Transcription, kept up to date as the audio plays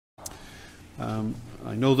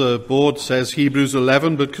I know the board says Hebrews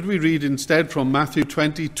 11, but could we read instead from Matthew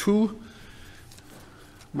 22?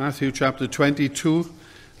 Matthew chapter 22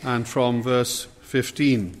 and from verse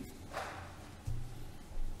 15.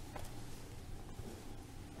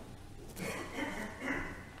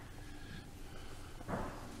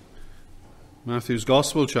 Matthew's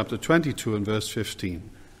Gospel, chapter 22 and verse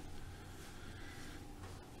 15.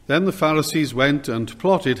 Then the Pharisees went and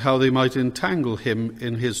plotted how they might entangle him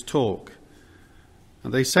in his talk.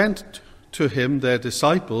 And they sent to him their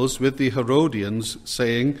disciples with the Herodians,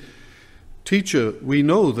 saying, "Teacher, we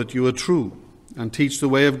know that you are true, and teach the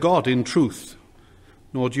way of God in truth.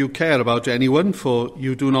 Nor do you care about anyone, for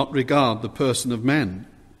you do not regard the person of men.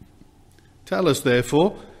 Tell us,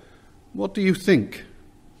 therefore, what do you think?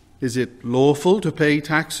 Is it lawful to pay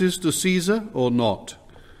taxes to Caesar or not?"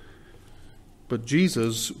 But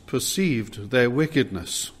Jesus perceived their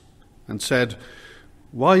wickedness and said,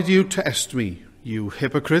 "Why do you test me, you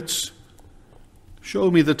hypocrites?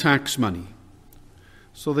 Show me the tax money."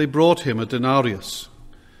 So they brought him a denarius,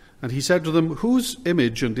 and he said to them, "Whose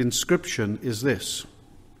image and inscription is this?"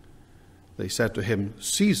 They said to him,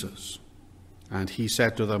 "Caesar's." And he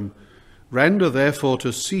said to them, "Render therefore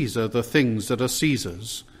to Caesar the things that are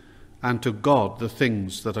Caesar's, and to God the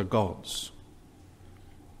things that are God's."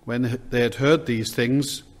 When they had heard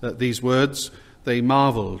these words, they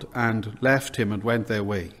marveled and left him and went their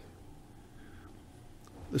way.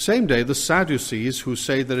 The same day the Sadducees, who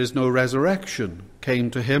say there is no resurrection, came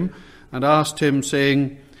to him and asked him,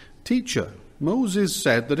 saying, "Teacher, Moses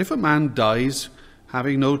said that if a man dies,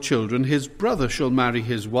 having no children, his brother shall marry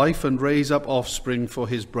his wife and raise up offspring for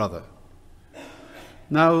his brother.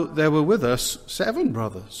 Now there were with us 7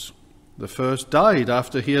 brothers. The first died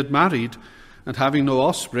after he had married, and having no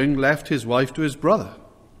offspring, left his wife to his brother.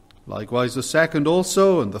 Likewise the second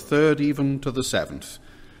also, and the third even to the 7th.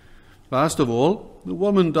 Last of all, the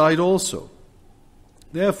woman died also.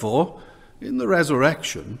 Therefore, in the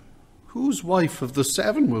resurrection, whose wife of the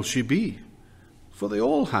 7 will she be? For they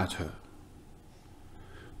all had her."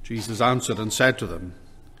 Jesus answered and said to them,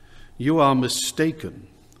 "You are mistaken,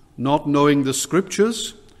 not knowing the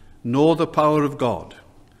Scriptures, nor the power of God.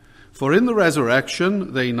 For in the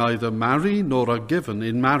resurrection they neither marry nor are given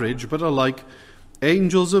in marriage, but are like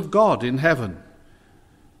angels of God in heaven.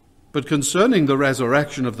 But concerning the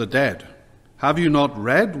resurrection of the dead, have you not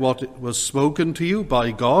read what was spoken to you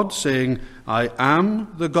by God, saying, 'I am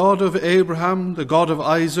the God of Abraham, the God of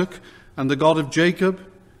Isaac, and the God of Jacob'?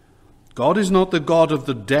 God is not the God of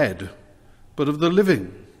the dead, but of the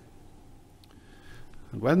living."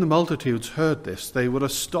 And when the multitudes heard this, they were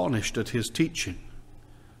astonished at his teaching.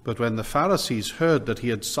 But when the Pharisees heard that he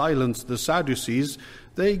had silenced the Sadducees,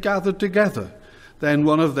 they gathered together. Then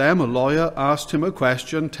one of them, a lawyer, asked him a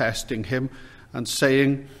question, testing him, and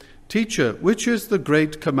saying, "Teacher, which is the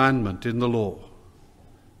great commandment in the law?"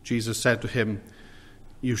 Jesus said to him,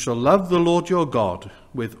 "You shall love the Lord your God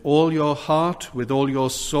with all your heart, with all your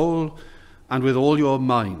soul, and with all your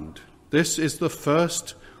mind. This is the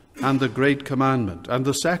first and the great commandment, and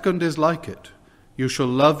the second is like it. You shall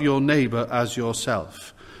love your neighbor as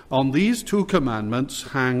yourself. On these 2 commandments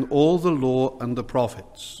hang all the law and the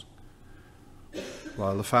prophets."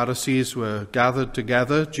 While the Pharisees were gathered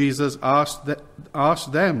together, Jesus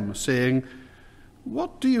asked them, saying,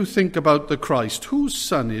 "What do you think about the Christ? Whose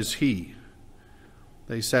son is he?"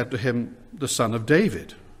 They said to him, "The son of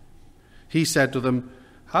David." He said to them,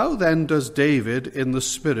 "How then does David in the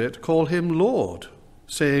Spirit call him Lord,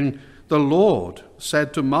 saying, 'The Lord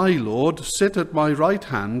said to my Lord, sit at my right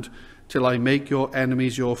hand till I make your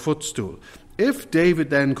enemies your footstool'? If David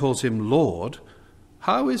then calls him Lord,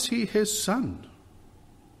 how is he his son?"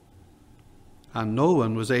 And no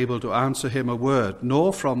one was able to answer him a word,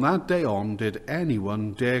 nor from that day on did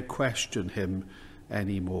anyone dare question him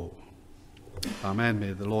any more. Amen.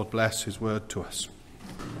 May the Lord bless his word to us.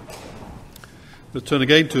 We'll turn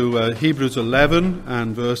again to Hebrews 11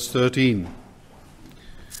 and verse 13.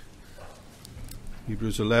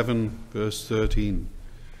 Hebrews 11, verse 13.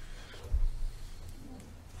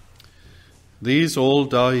 "These all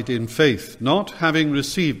died in faith, not having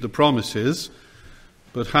received the promises,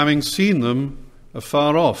 but having seen them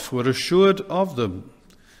afar off, were assured of them,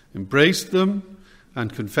 embraced them,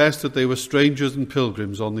 and confessed that they were strangers and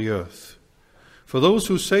pilgrims on the earth. For those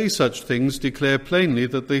who say such things declare plainly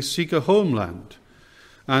that they seek a homeland.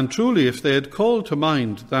 And truly, if they had called to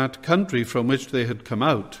mind that country from which they had come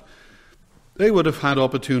out, they would have had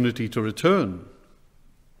opportunity to return.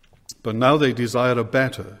 But now they desire a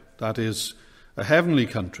better, that is, a heavenly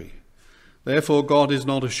country. Therefore God is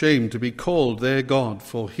not ashamed to be called their God,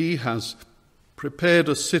 for he has prepared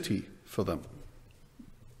a city for them."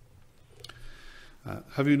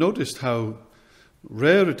 Have you noticed how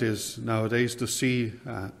rare it is nowadays to see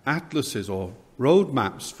atlases or road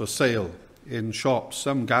maps for sale in shops?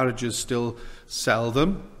 Some garages still sell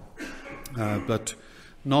them, but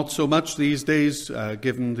not so much these days,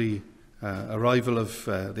 given the arrival of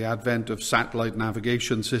the advent of satellite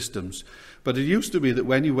navigation systems. But it used to be that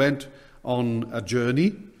when you went on a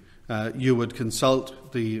journey, you would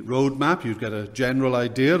consult the road map, you'd get a general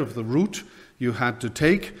idea of the route you had to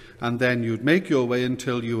take, and then you'd make your way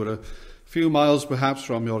until you were a few miles perhaps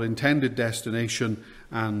from your intended destination,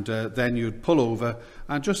 and then you'd pull over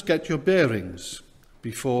and just get your bearings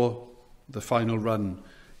before the final run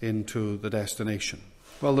into the destination.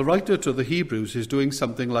 Well, the writer to the Hebrews is doing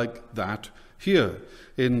something like that here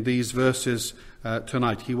in these verses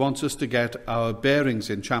tonight. He wants us to get our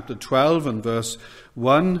bearings. In chapter 12 and verse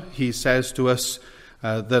 1, he says to us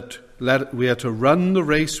that we are to run the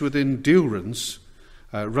race with endurance,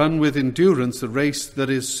 the race that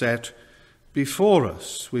is set before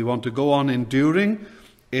us. We want to go on enduring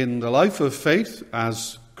in the life of faith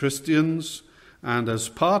as Christians, and as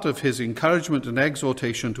part of his encouragement and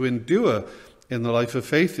exhortation to endure in the life of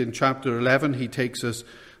faith, in chapter 11, he takes us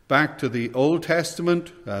back to the Old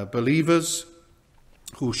Testament believers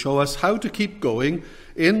who show us how to keep going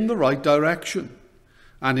in the right direction.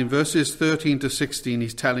 And in verses 13 to 16,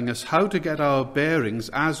 he's telling us how to get our bearings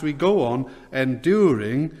as we go on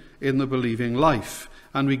enduring in the believing life.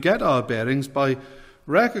 And we get our bearings by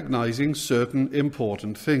recognizing certain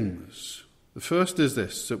important things. The first is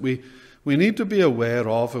this, that we need to be aware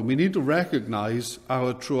of and we need to recognize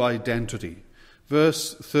our true identity.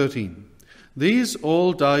 Verse 13, these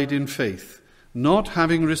all died in faith, not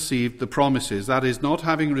having received the promises, that is, not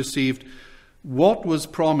having received what was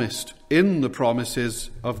promised in the promises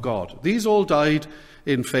of God. These all died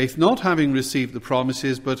in faith, not having received the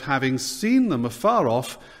promises, but having seen them afar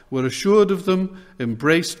off, were assured of them,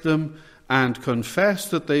 embraced them, and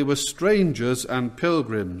confessed that they were strangers and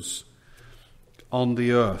pilgrims on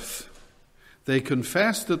the earth. They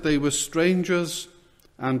confessed that they were strangers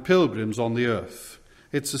and pilgrims on the earth.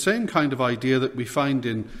 It's the same kind of idea that we find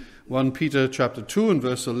in 1 Peter chapter 2 and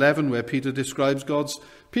verse 11, where Peter describes God's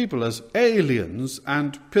people as aliens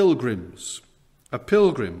and pilgrims. A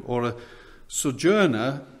pilgrim or a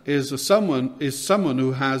sojourner is someone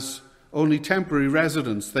who has only temporary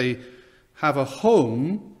residence. They have a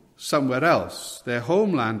home somewhere else. Their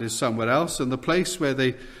homeland is somewhere else, and the place where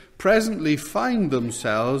they presently find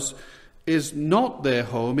themselves is not their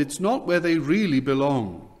home. It's not where they really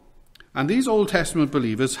belong. And these Old Testament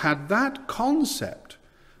believers had that concept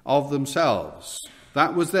of themselves.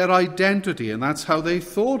 That was their identity, and that's how they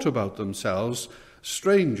thought about themselves,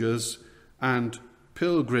 strangers and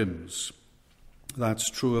pilgrims. That's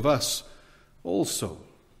true of us also,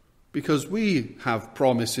 because we have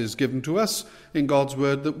promises given to us in God's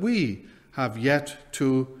word that we have yet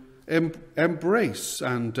to embrace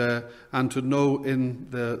and to know in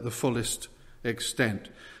the fullest extent.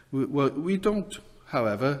 We don't,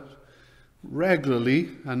 however, regularly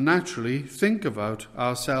and naturally think about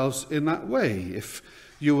ourselves in that way. If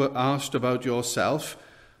you were asked about yourself,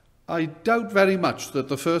 I doubt very much that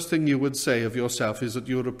the first thing you would say of yourself is that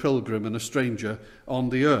you're a pilgrim and a stranger on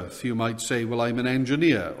the earth. You might say, well, I'm an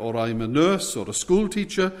engineer, or I'm a nurse, or a school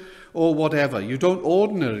teacher, or whatever. You don't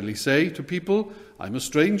ordinarily say to people, I'm a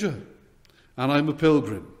stranger and I'm a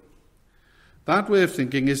pilgrim. That way of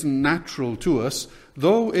thinking isn't natural to us,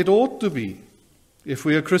 though it ought to be if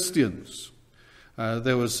we are Christians.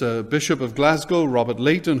 There was a Bishop of Glasgow, Robert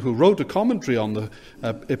Leighton, who wrote a commentary on the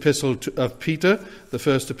epistle of Peter, the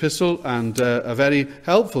first epistle, and a very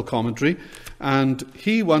helpful commentary. And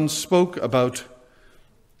he once spoke about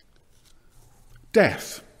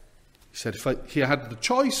death. He said if he had the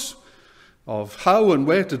choice of how and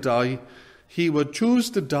where to die, he would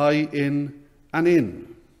choose to die in an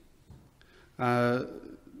inn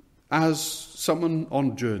as someone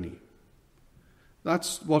on journey.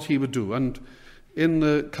 That's what he would do. And in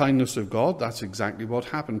the kindness of God, that's exactly what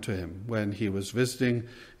happened to him. When he was visiting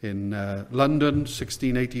in London,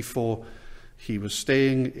 1684, he was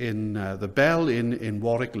staying in the Bell Inn in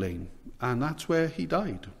Warwick Lane, and that's where he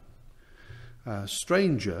died. A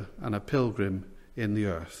stranger and a pilgrim in the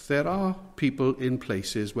earth. There are people in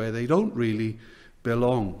places where they don't really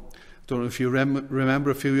belong. I don't know if you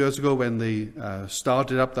remember a few years ago when they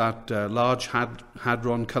started up that Large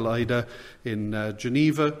Hadron Collider in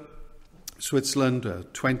Geneva, Switzerland, a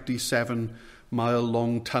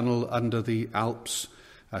 27-mile-long tunnel under the Alps,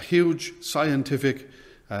 a huge scientific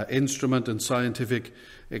instrument and scientific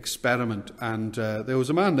experiment. And there was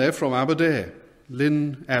a man there from Aberdeen,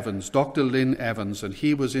 Dr. Lynn Evans, and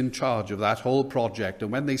he was in charge of that whole project.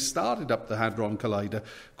 And when they started up the Hadron Collider,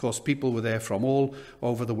 of course, people were there from all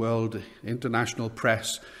over the world. International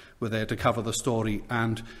press were there to cover the story.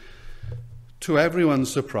 And to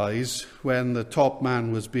everyone's surprise, when the top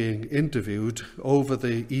man was being interviewed, over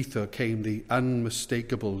the ether came the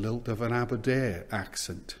unmistakable lilt of an Aberdare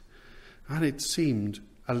accent. And it seemed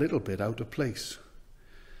a little bit out of place.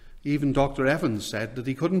 Even Dr. Evans said that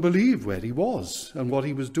he couldn't believe where he was and what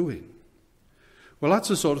he was doing. Well, that's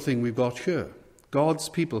the sort of thing we've got here. God's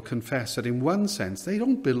people confess that in one sense they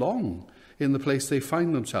don't belong in the place they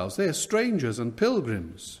find themselves. They are strangers and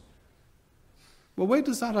pilgrims. Well, where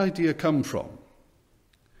does that idea come from?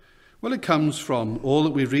 Well, it comes from all that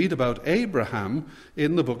we read about Abraham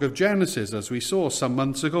in the book of Genesis, as we saw some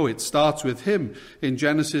months ago. It starts with him. In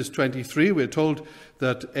Genesis 23, we're told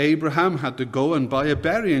that Abraham had to go and buy a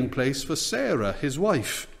burying place for Sarah, his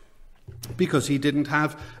wife, because he didn't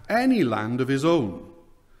have any land of his own.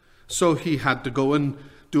 So he had to go and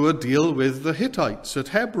do a deal with the Hittites at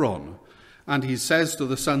Hebron. And he says to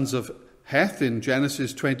the sons of Heth in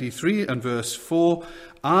Genesis 23 and verse 4,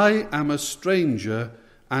 "I am a stranger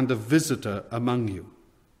and a visitor among you."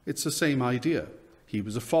 It's the same idea. He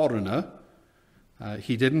was a foreigner.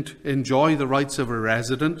 He didn't enjoy the rights of a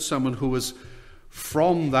resident, someone who was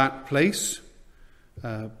from that place,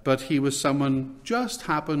 but he was someone just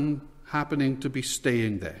happening to be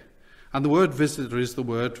staying there. And the word visitor is the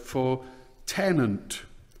word for tenant,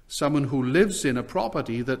 someone who lives in a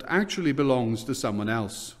property that actually belongs to someone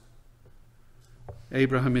else.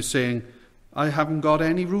 Abraham is saying, I haven't got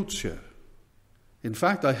any roots here. In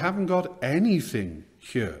fact, I haven't got anything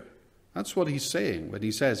here. That's what he's saying when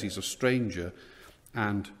he says he's a stranger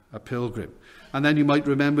and a pilgrim. And then you might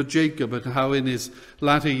remember Jacob and how in his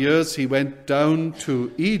latter years he went down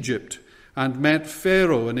to Egypt and met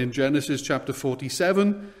Pharaoh. And in Genesis chapter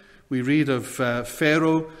 47, we read of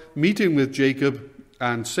Pharaoh meeting with Jacob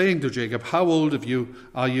and saying to Jacob, "How old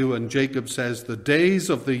are you?" And Jacob says, "The days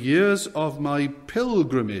of the years of my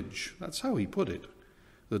pilgrimage." That's how he put it.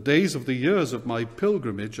 The days of the years of my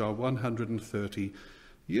pilgrimage are 130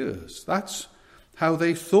 years. That's how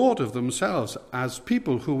they thought of themselves, as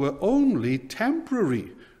people who were only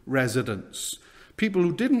temporary residents, people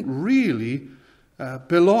who didn't really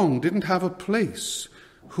belong, didn't have a place,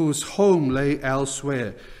 whose home lay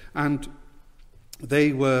elsewhere. And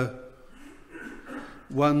they were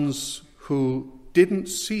ones who didn't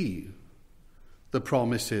see the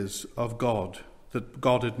promises of God that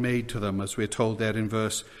God had made to them, as we're told there in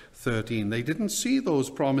verse 13. They didn't see those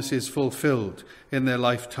promises fulfilled in their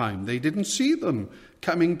lifetime. They didn't see them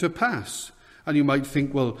coming to pass. And you might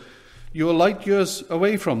think, well, you're light years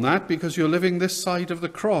away from that because you're living this side of the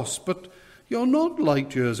cross. But you're not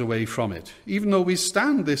light years away from it. Even though we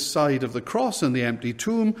stand this side of the cross and the empty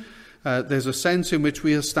tomb, there's a sense in which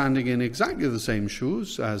we are standing in exactly the same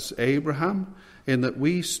shoes as Abraham, in that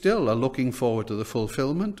we still are looking forward to the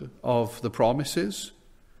fulfillment of the promises.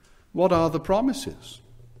 What are the promises?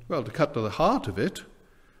 Well, to cut to the heart of it,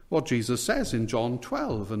 what Jesus says in John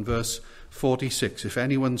 12 and verse 46, "If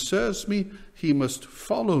anyone serves me, he must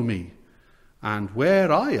follow me. And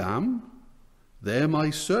where I am, there my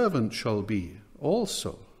servant shall be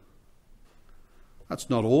also." That's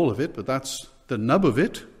not all of it, but that's the nub of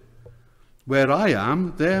it. Where I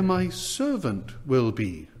am, there my servant will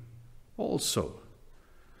be also.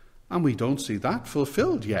 And we don't see that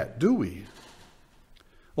fulfilled yet, do we?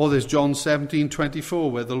 Or there's John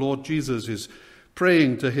 17:24, where the Lord Jesus is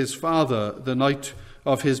praying to his Father the night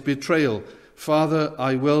of his betrayal. "Father,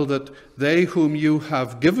 I will that they whom you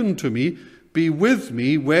have given to me be with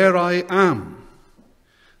me where I am,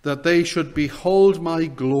 that they should behold my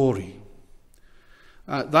glory."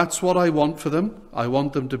 That's what I want for them. I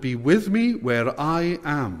want them to be with me where I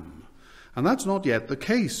am. And that's not yet the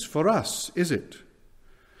case for us, is it?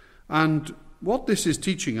 And what this is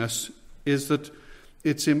teaching us is that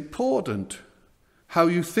it's important how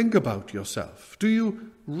you think about yourself. Do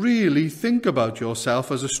you really think about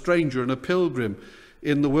yourself as a stranger and a pilgrim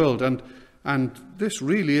in the world? And this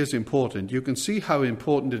really is important. You can see how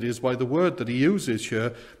important it is by the word that he uses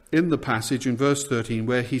here in the passage in verse 13,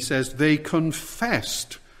 where he says, "They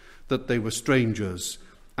confessed that they were strangers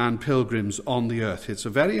and pilgrims on the earth." It's a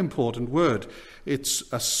very important word. It's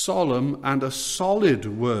a solemn and a solid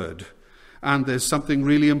word. And there's something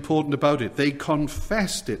really important about it. They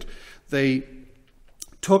confessed it. They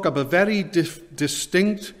took up a very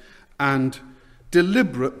distinct and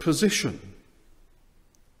deliberate position.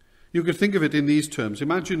 You could think of it in these terms.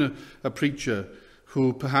 Imagine a preacher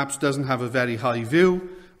who perhaps doesn't have a very high view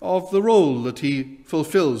of the role that he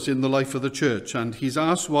fulfills in the life of the church. And he's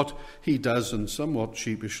asked what he does, and somewhat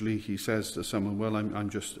sheepishly he says to someone, well, I'm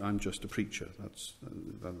just a preacher.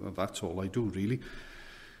 That's all I do, really.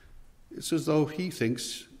 It's as though he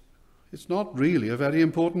thinks it's not really a very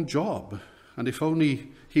important job. And if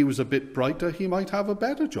only he was a bit brighter, he might have a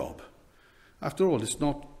better job. After all, it's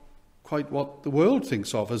not quite what the world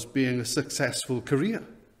thinks of as being a successful career.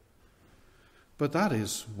 But that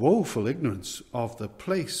is woeful ignorance of the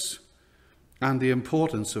place and the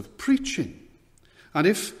importance of preaching. And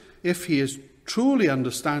if he is truly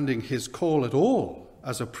understanding his call at all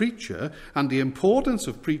as a preacher and the importance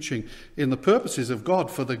of preaching in the purposes of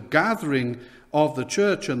God for the gathering of the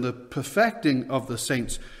church and the perfecting of the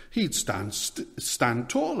saints, he'd stand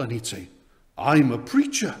tall and he'd say, I'm a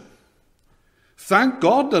preacher. Thank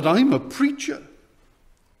God that I'm a preacher.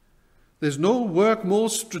 There's no work more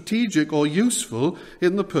strategic or useful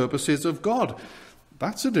in the purposes of God.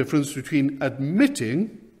 That's the difference between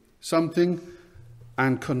admitting something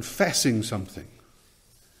and confessing something.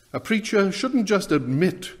 A preacher shouldn't just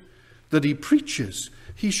admit that he preaches.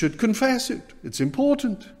 He should confess it. It's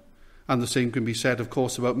important. And the same can be said, of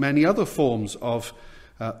course, about many other forms of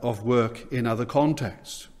work in other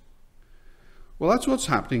contexts. Well, that's what's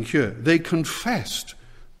happening here. They confessed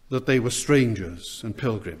that they were strangers and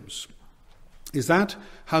pilgrims. Is that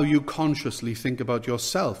how you consciously think about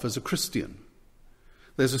yourself as a Christian?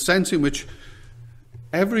 There's a sense in which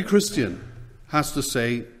every Christian has to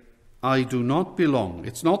say, I do not belong.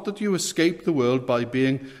 It's not that you escape the world by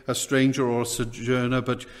being a stranger or a sojourner,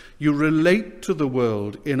 but you relate to the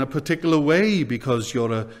world in a particular way because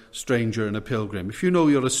you're a stranger and a pilgrim. If you know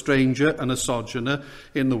you're a stranger and a sojourner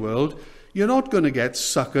in the world, you're not going to get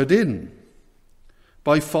suckered in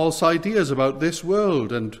by false ideas about this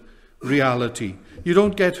world and reality. You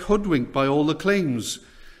don't get hoodwinked by all the claims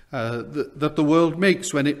that the world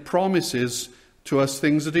makes when it promises to us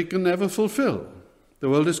things that it can never fulfill. The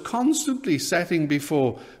world is constantly setting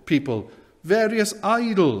before people various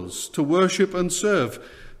idols to worship and serve,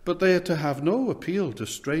 but they are to have no appeal to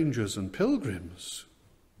strangers and pilgrims.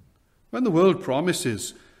 When the world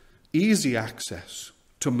promises easy access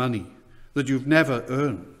to money that you've never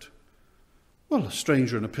earned, well, a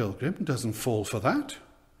stranger and a pilgrim doesn't fall for that.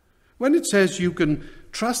 When it says you can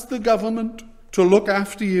trust the government to look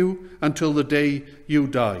after you until the day you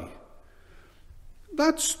die,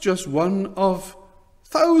 that's just one of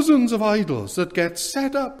thousands of idols that get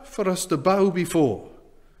set up for us to bow before,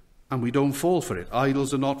 and we don't fall for it.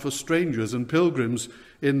 Idols are not for strangers and pilgrims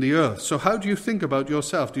in the earth. So how do you think about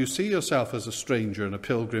yourself? Do you see yourself as a stranger and a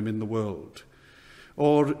pilgrim in the world?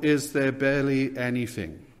 Or is there barely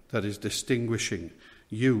anything that is distinguishing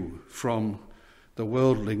you from the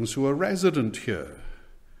worldlings who are resident here?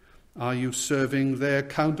 Are you serving their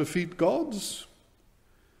counterfeit gods?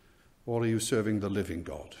 Or are you serving the living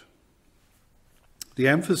God? The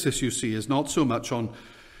emphasis, you see, is not so much on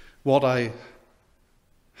what I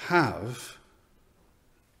have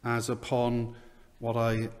as upon what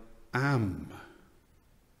I am.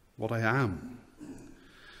 What I am.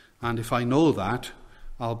 And if I know that,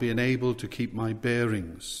 I'll be enabled to keep my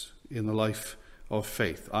bearings in the life of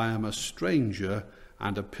faith. I am a stranger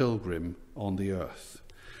and a pilgrim on the earth.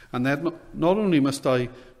 And then not only must I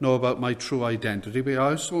know about my true identity, but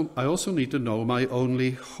I also need to know my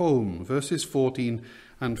only home. Verses 14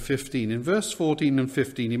 and 15. In verse 14 and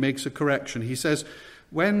 15, he makes a correction. He says,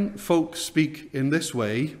 when folks speak in this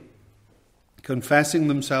way, confessing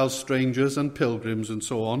themselves strangers and pilgrims and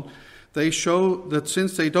so on, they show that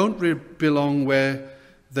since they don't belong where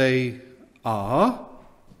they are,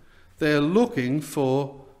 they're looking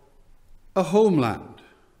for a homeland.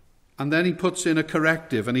 And then he puts in a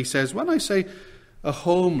corrective and he says, when I say a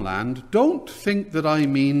homeland, don't think that I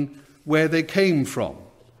mean where they came from.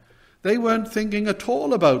 They weren't thinking at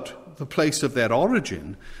all about the place of their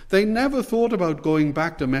origin. They never thought about going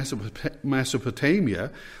back to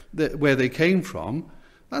Mesopotamia, where they came from.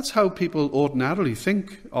 That's how people ordinarily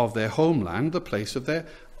think of their homeland, the place of their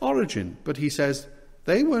origin. But he says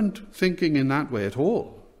they weren't thinking in that way at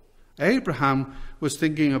all. Abraham was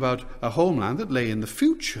thinking about a homeland that lay in the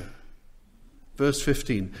future. Verse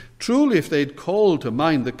 15, truly if they'd called to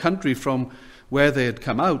mind the country from where they had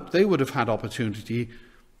come out, they would have had opportunity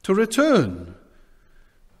to return.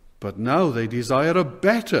 But now they desire a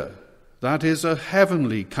better, that is a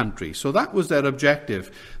heavenly country. So that was their objective.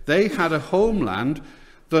 They had a homeland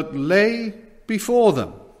that lay before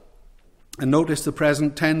them. And notice the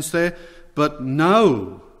present tense there, but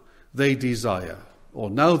now they desire, or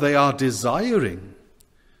now they are desiring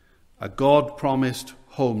a God-promised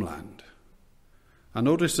homeland. And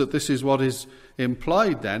notice that this is what is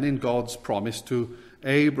implied then in God's promise to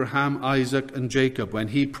Abraham, Isaac, and Jacob when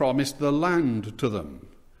he promised the land to them.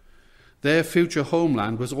 Their future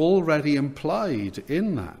homeland was already implied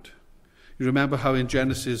in that. You remember how in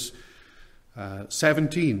Genesis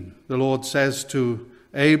 17, the Lord says to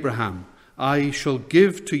Abraham, I shall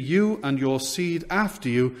give to you and your seed after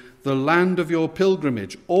you the land of your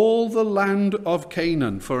pilgrimage, all the land of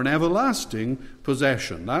Canaan, for an everlasting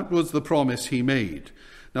possession. That was the promise he made.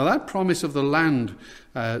 Now that promise of the land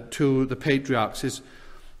to the patriarchs is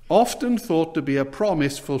often thought to be a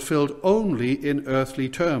promise fulfilled only in earthly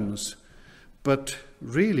terms. But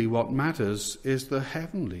really what matters is the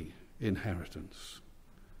heavenly inheritance.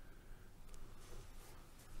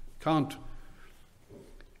 Can't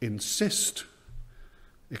insist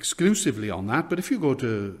exclusively on that, but if you go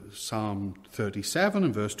to Psalm 37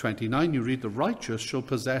 and verse 29, you read, the righteous shall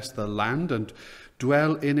possess the land and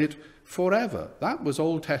dwell in it forever. That was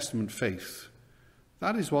Old Testament faith.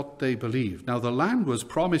 That is what they believed. Now the land was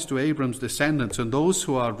promised to Abram's descendants, and those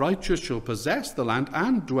who are righteous shall possess the land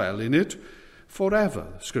and dwell in it forever,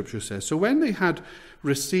 Scripture says. So when they had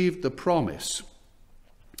received the promise,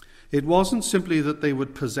 it wasn't simply that they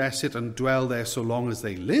would possess it and dwell there so long as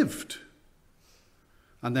they lived,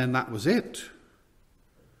 and then that was it.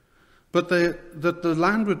 But that the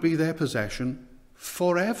land would be their possession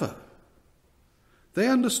forever. They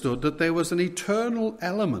understood that there was an eternal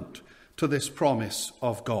element to this promise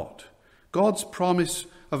of God. God's promise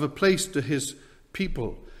of a place to his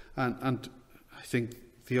people. And I think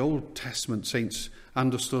the Old Testament saints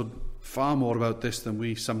understood far more about this than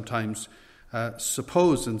we sometimes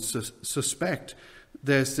suppose and suspect.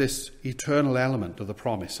 There's this eternal element of the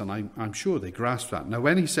promise, and I'm sure they grasp that. Now,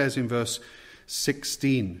 when he says in verse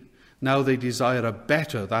 16, now they desire a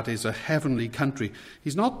better, that is, a heavenly country,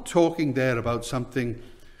 he's not talking there about something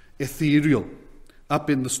ethereal up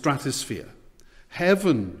in the stratosphere.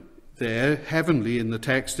 Heaven there, heavenly in the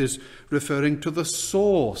text, is referring to the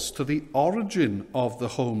source, to the origin of the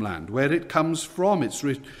homeland, where it comes from. It's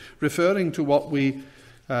referring to what we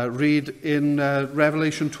read in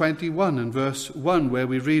Revelation 21 and verse 1, where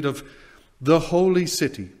we read of the holy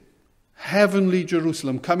city, heavenly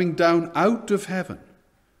Jerusalem, coming down out of heaven,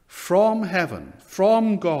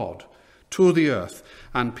 from God to the earth.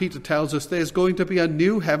 And Peter tells us there's going to be a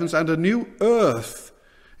new heavens and a new earth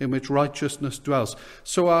in which righteousness dwells.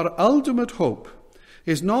 So our ultimate hope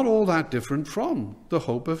is not all that different from the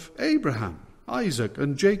hope of Abraham, Isaac,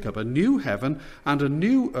 and Jacob, a new heaven and a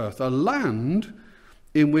new earth, a land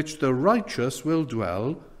in which the righteous will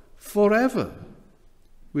dwell forever.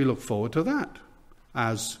 We look forward to that,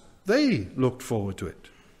 as they looked forward to it.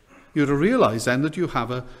 You're to realize then that you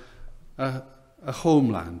have a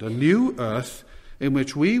homeland, a new earth in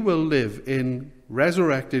which we will live in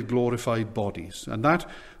resurrected, glorified bodies. And that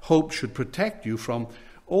hope should protect you from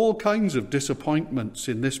all kinds of disappointments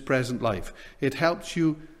in this present life. It helps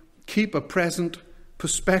you keep a present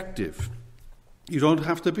perspective. You don't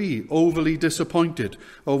have to be overly disappointed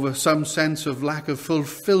over some sense of lack of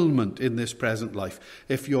fulfillment in this present life.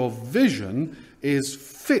 If your vision is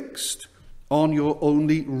fixed on your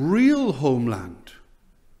only real homeland,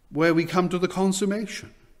 where we come to the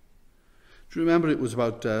consummation. Do you remember it was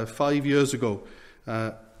about 5 years ago,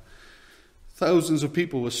 thousands of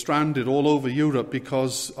people were stranded all over Europe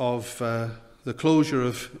because of the closure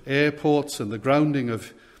of airports and the grounding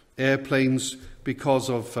of airplanes because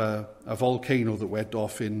of a volcano that went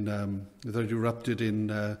off that erupted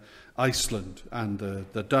in Iceland, and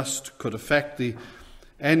the dust could affect the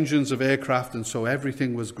engines of aircraft, and so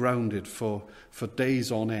everything was grounded for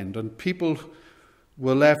days on end, and people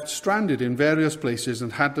were left stranded in various places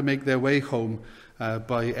and had to make their way home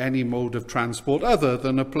by any mode of transport other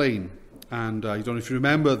than a plane. And I don't know if you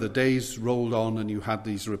remember, the days rolled on and you had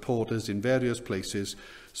these reporters in various places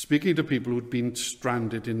speaking to people who'd been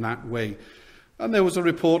stranded in that way. And there was a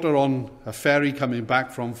reporter on a ferry coming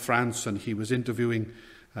back from France, and he was interviewing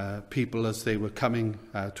people as they were coming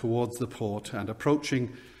towards the port, and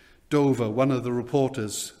approaching Dover. One of the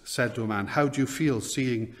reporters said to a man, "How do you feel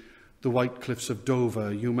seeing the white cliffs of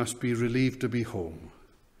Dover? You must be relieved to be home."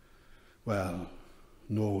 "Well,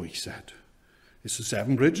 no," he said. "It's the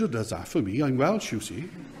Severn Bridge that does that for me. I'm Welsh, you see."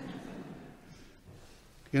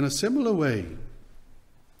 In a similar way,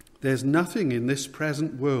 there's nothing in this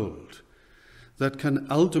present world that can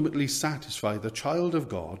ultimately satisfy the child of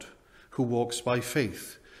God who walks by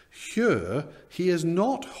faith. Here, he is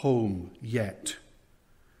not home yet.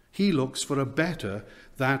 He looks for a better,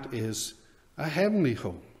 that is, a heavenly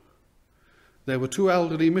home. There were two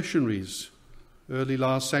elderly missionaries, early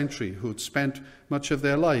last century, who'd spent much of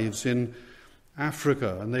their lives in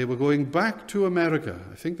Africa, and they were going back to America.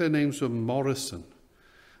 I think their names were Morrison.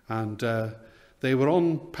 And they were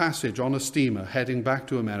on passage on a steamer heading back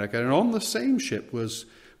to America, and on the same ship was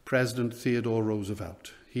President Theodore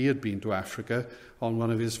Roosevelt. He had been to Africa on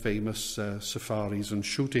one of his famous safaris and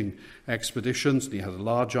shooting expeditions, and he had a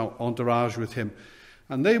large entourage with him.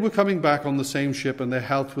 And they were coming back on the same ship, and their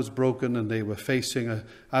health was broken, and they were facing an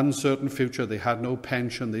uncertain future. They had no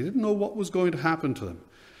pension. They didn't know what was going to happen to them.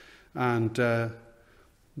 And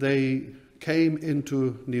they came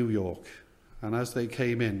into New York. And as they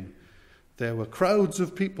came in, there were crowds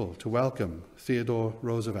of people to welcome Theodore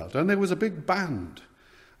Roosevelt. And there was a big band.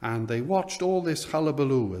 And they watched all this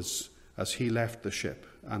hullabaloo as he left the ship.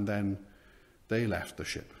 And then they left the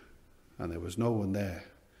ship. And there was no one there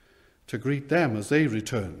to greet them as they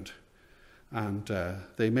returned. And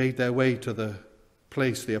they made their way to the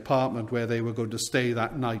place, the apartment where they were going to stay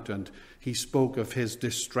that night. And he spoke of his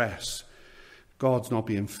distress. God's not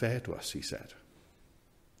being fair to us, he said.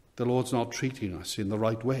 The Lord's not treating us in the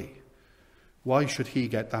right way. Why should he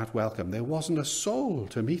get that welcome? There wasn't a soul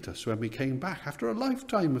to meet us when we came back after a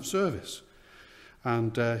lifetime of service.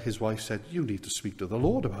 And his wife said, you need to speak to the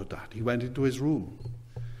Lord about that. He went into his room.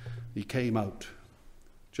 He came out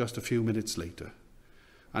just a few minutes later,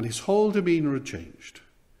 and his whole demeanour had changed.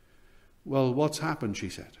 Well, what's happened, she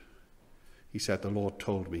said. He said, the Lord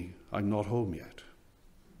told me I'm not home yet.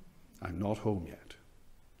 I'm not home yet.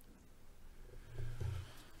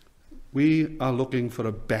 We are looking for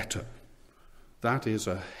a better, that is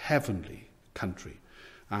a heavenly country.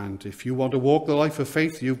 And if you want to walk the life of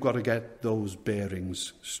faith, you've got to get those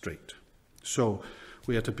bearings straight. So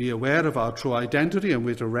we are to be aware of our true identity, and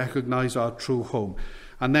we're to recognize our true home.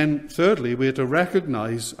 And then thirdly, we're to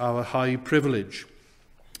recognize our high privilege.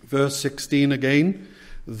 Verse 16 again,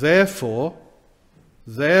 Therefore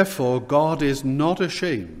God is not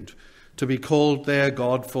ashamed to be called their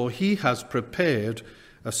God, for he has prepared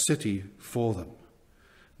a city for them.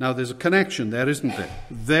 Now there's a connection there, isn't there?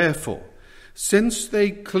 Therefore, since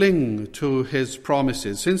they cling to his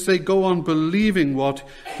promises, since they go on believing what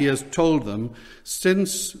he has told them,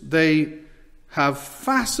 since they have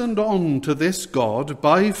fastened on to this God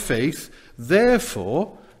by faith,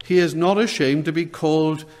 therefore he is not ashamed to be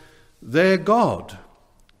called their God,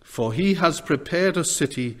 for he has prepared a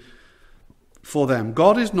city for them.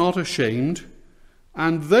 God is not ashamed,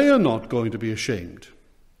 and they are not going to be ashamed.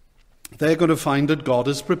 They're going to find that God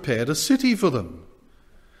has prepared a city for them.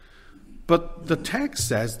 But the text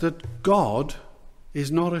says that God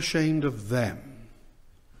is not ashamed of them.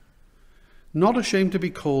 Not ashamed to be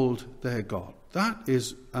called their God. That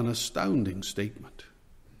is an astounding statement.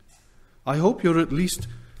 I hope you're at least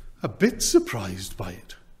a bit surprised by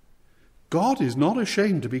it. God is not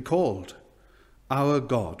ashamed to be called our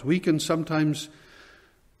God. We can sometimes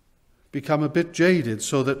become a bit jaded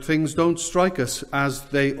so that things don't strike us as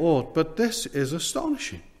they ought, but this is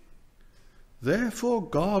astonishing. Therefore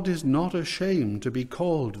God is not ashamed to be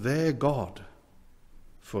called their God,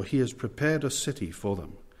 for he has prepared a city for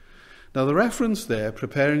them. Now the reference there,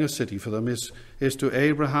 preparing a city for them, is to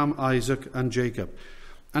Abraham, Isaac, and Jacob.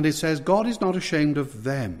 And it says God is not ashamed of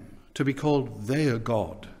them to be called their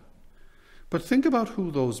God. But think about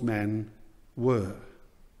who those men were.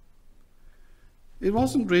 It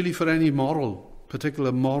wasn't really for any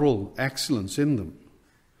particular moral excellence in them.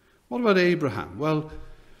 What about Abraham? Well,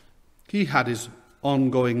 he had his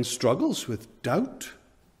ongoing struggles with doubt.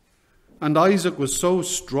 And Isaac was so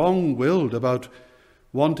strong-willed about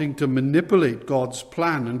wanting to manipulate God's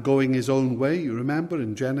plan and going his own way. You remember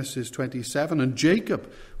in Genesis 27. And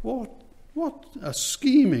Jacob, what a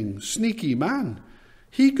scheming, sneaky man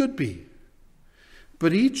he could be.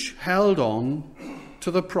 But each held on to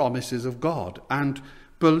the promises of God and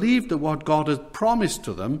believed that what God had promised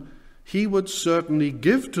to them, he would certainly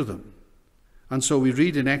give to them. And so we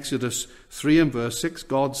read in Exodus 3 and verse 6,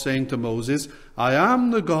 God saying to Moses, I am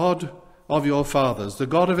the God of your fathers, the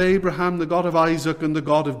God of Abraham, the God of Isaac, and the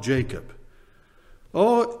God of Jacob.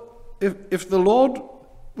 Oh, if the Lord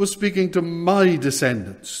was speaking to my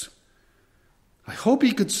descendants, I hope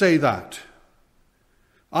he could say that.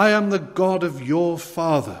 I am the God of your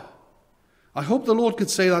father. I hope the Lord could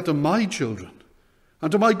say that to my children and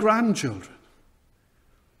to my grandchildren.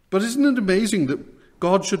 But isn't it amazing that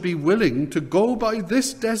God should be willing to go by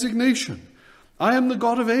this designation? I am the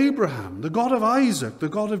God of Abraham, the God of Isaac, the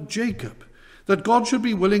God of Jacob. That God should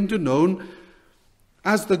be willing to be known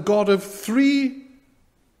as the God of 3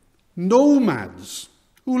 nomads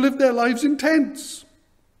who lived their lives in tents.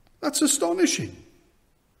 That's astonishing.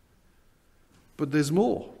 But there's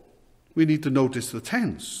more. We need to notice the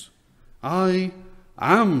tense. I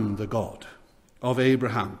am the God of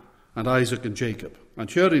Abraham and Isaac and Jacob. And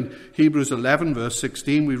here in Hebrews 11 verse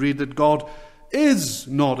 16 we read that God is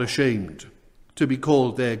not ashamed to to be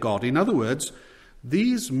called their God. In other words,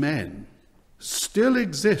 these men still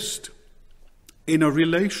exist in a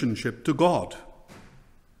relationship to God.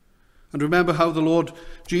 And remember how the Lord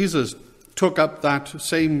Jesus took up that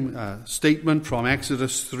same statement from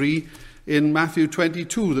Exodus 3 in Matthew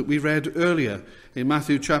 22 that we read earlier. In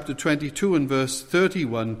Matthew chapter 22 and verse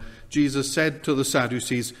 31, Jesus said to the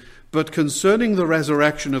Sadducees, "But concerning the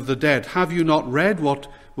resurrection of the dead, have you not read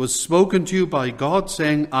what was spoken to you by God,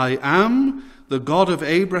 saying, I am the God of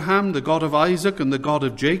Abraham, the God of Isaac, and the God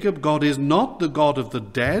of Jacob? God is not the God of the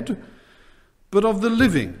dead, but of the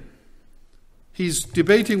living." He's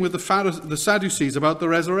debating with the Sadducees about the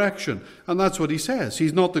resurrection. And that's what he says.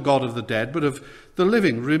 He's not the God of the dead, but of the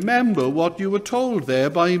living. Remember what you were told there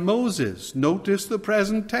by Moses. Notice the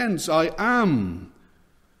present tense, I am.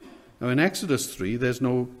 Now in Exodus 3, there's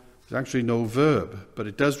actually no verb, but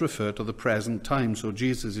it does refer to the present time. So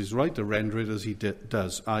Jesus is right to render it as he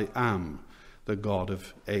does. I am the God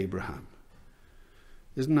of Abraham.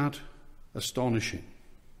 Isn't that astonishing?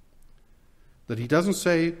 That he doesn't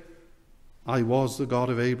say, I was the God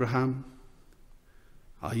of Abraham.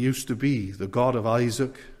 I used to be the God of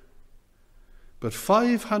Isaac. But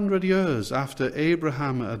 500 years after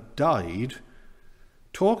Abraham had died,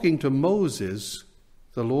 talking to Moses,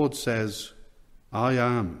 the Lord says, I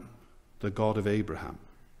am the God of Abraham.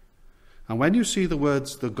 And when you see the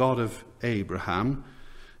words, the God of Abraham,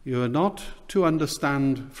 you are not to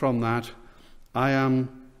understand from that, I am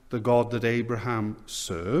the God that Abraham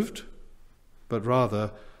served, but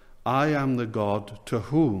rather, I am the God to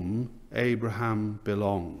whom Abraham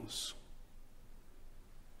belongs.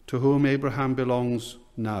 To whom Abraham belongs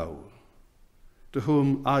now. To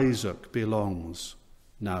whom Isaac belongs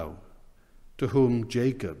now. To whom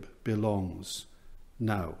Jacob belongs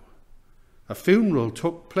now. A funeral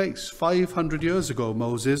took place 500 years ago,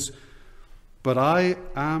 Moses, but I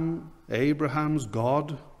am Abraham's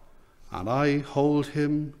God, and I hold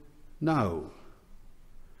him now.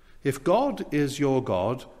 If God is your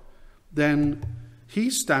God, then he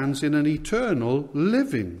stands in an eternal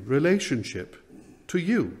living relationship to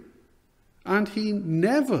you. And he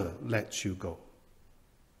never lets you go.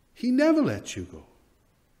 He never lets you go.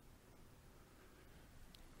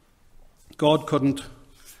 God couldn't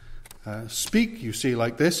speak, you see,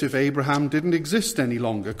 like this if Abraham didn't exist any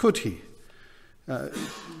longer, could he?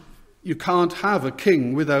 You can't have a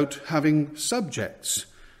king without having subjects.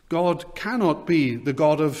 God cannot be the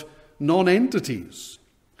God of non-entities.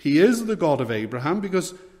 He is the God of Abraham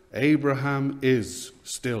because Abraham is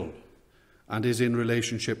still and is in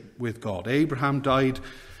relationship with God. Abraham died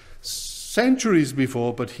centuries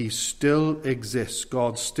before, but he still exists.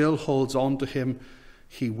 God still holds on to him.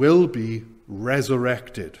 He will be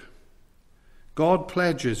resurrected. God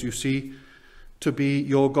pledges, you see, to be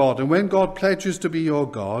your God. And when God pledges to be your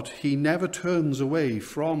God, he never turns away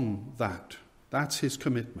from that. That's his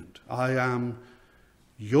commitment. I am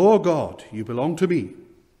your God. You belong to me.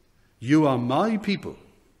 You are my people.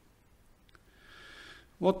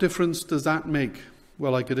 What difference does that make?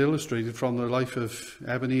 Well, I could illustrate it from the life of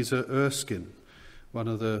Ebenezer Erskine, one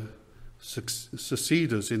of the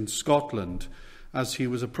seceders in Scotland. As he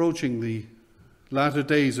was approaching the latter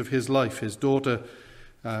days of his life, his daughter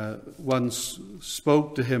once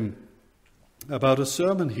spoke to him about a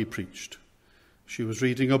sermon he preached. She was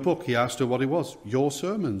reading a book. He asked her what it was. Your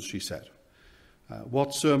sermons, she said.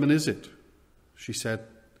 What sermon is it? She said,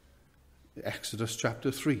 Exodus chapter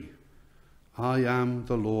 3. I am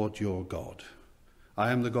the Lord your God.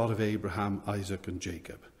 I am the God of Abraham, Isaac, and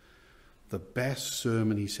Jacob. The best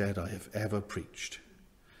sermon, he said, I have ever preached.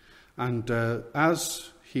 And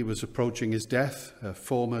as he was approaching his death, a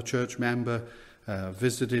former church member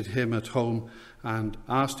visited him at home and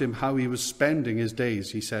asked him how he was spending his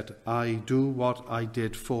days. He said, I do what I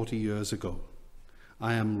did 40 years ago.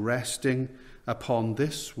 I am resting upon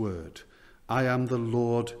this word. I am the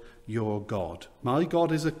Lord your God. My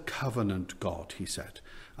God is a covenant God, he said.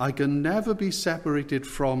 I can never be separated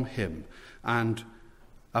from him. And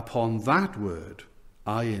upon that word,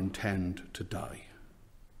 I intend to die.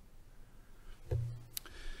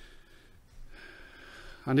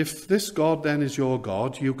 And if this God then is your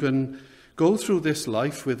God, you can go through this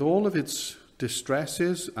life with all of its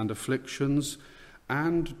distresses and afflictions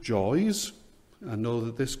and joys and know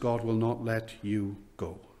that this God will not let you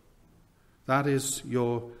go. That is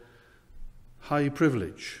your high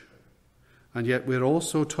privilege. And yet we're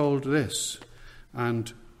also told this,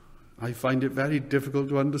 and I find it very difficult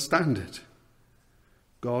to understand it.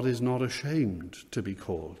 God is not ashamed to be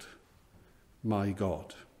called my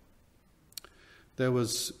God. There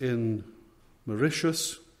was in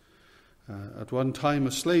Mauritius at one time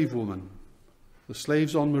a slave woman. The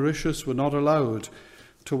slaves on Mauritius were not allowed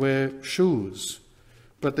to wear shoes,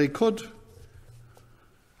 but they could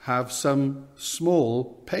have some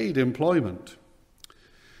small paid employment.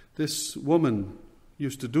 This woman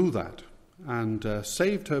used to do that and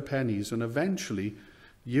saved her pennies and eventually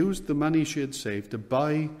used the money she had saved to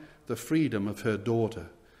buy the freedom of her daughter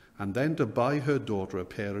and then to buy her daughter a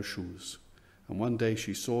pair of shoes. And one day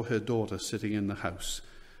she saw her daughter sitting in the house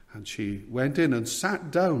and she went in and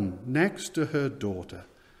sat down next to her daughter,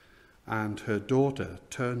 and her daughter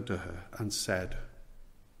turned to her and said,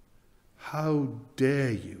 "How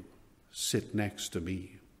dare you sit next to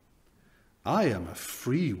me? I am a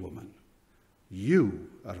free woman. You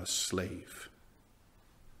are a slave."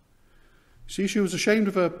 See, she was ashamed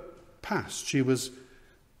of her past. She was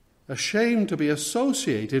ashamed to be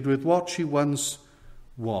associated with what she once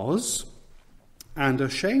was, and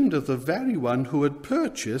ashamed of the very one who had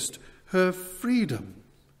purchased her freedom.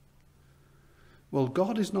 Well,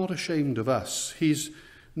 God is not ashamed of us. He's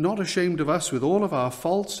not ashamed of us with all of our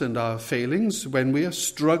faults and our failings when we are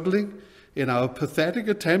struggling in our pathetic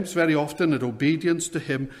attempts very often at obedience to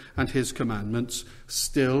him and his commandments.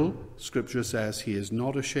 Still, Scripture says he is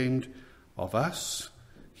not ashamed of us.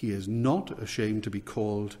 He is not ashamed to be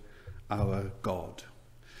called our God.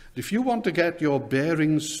 If you want to get your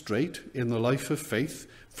bearings straight in the life of faith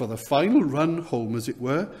for the final run home, as it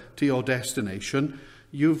were, to your destination,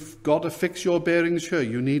 you've got to fix your bearings here.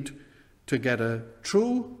 You need to get a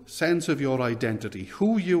true sense of your identity,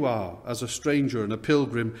 who you are as a stranger and a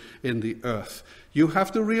pilgrim in the earth. You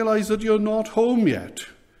have to realize that you're not home yet.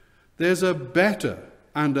 There's a better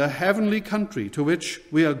and a heavenly country to which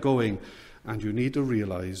we are going, and you need to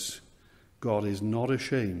realize God is not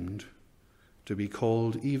ashamed to be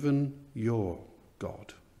called even your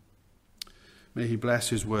God. May he bless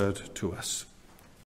his word to us.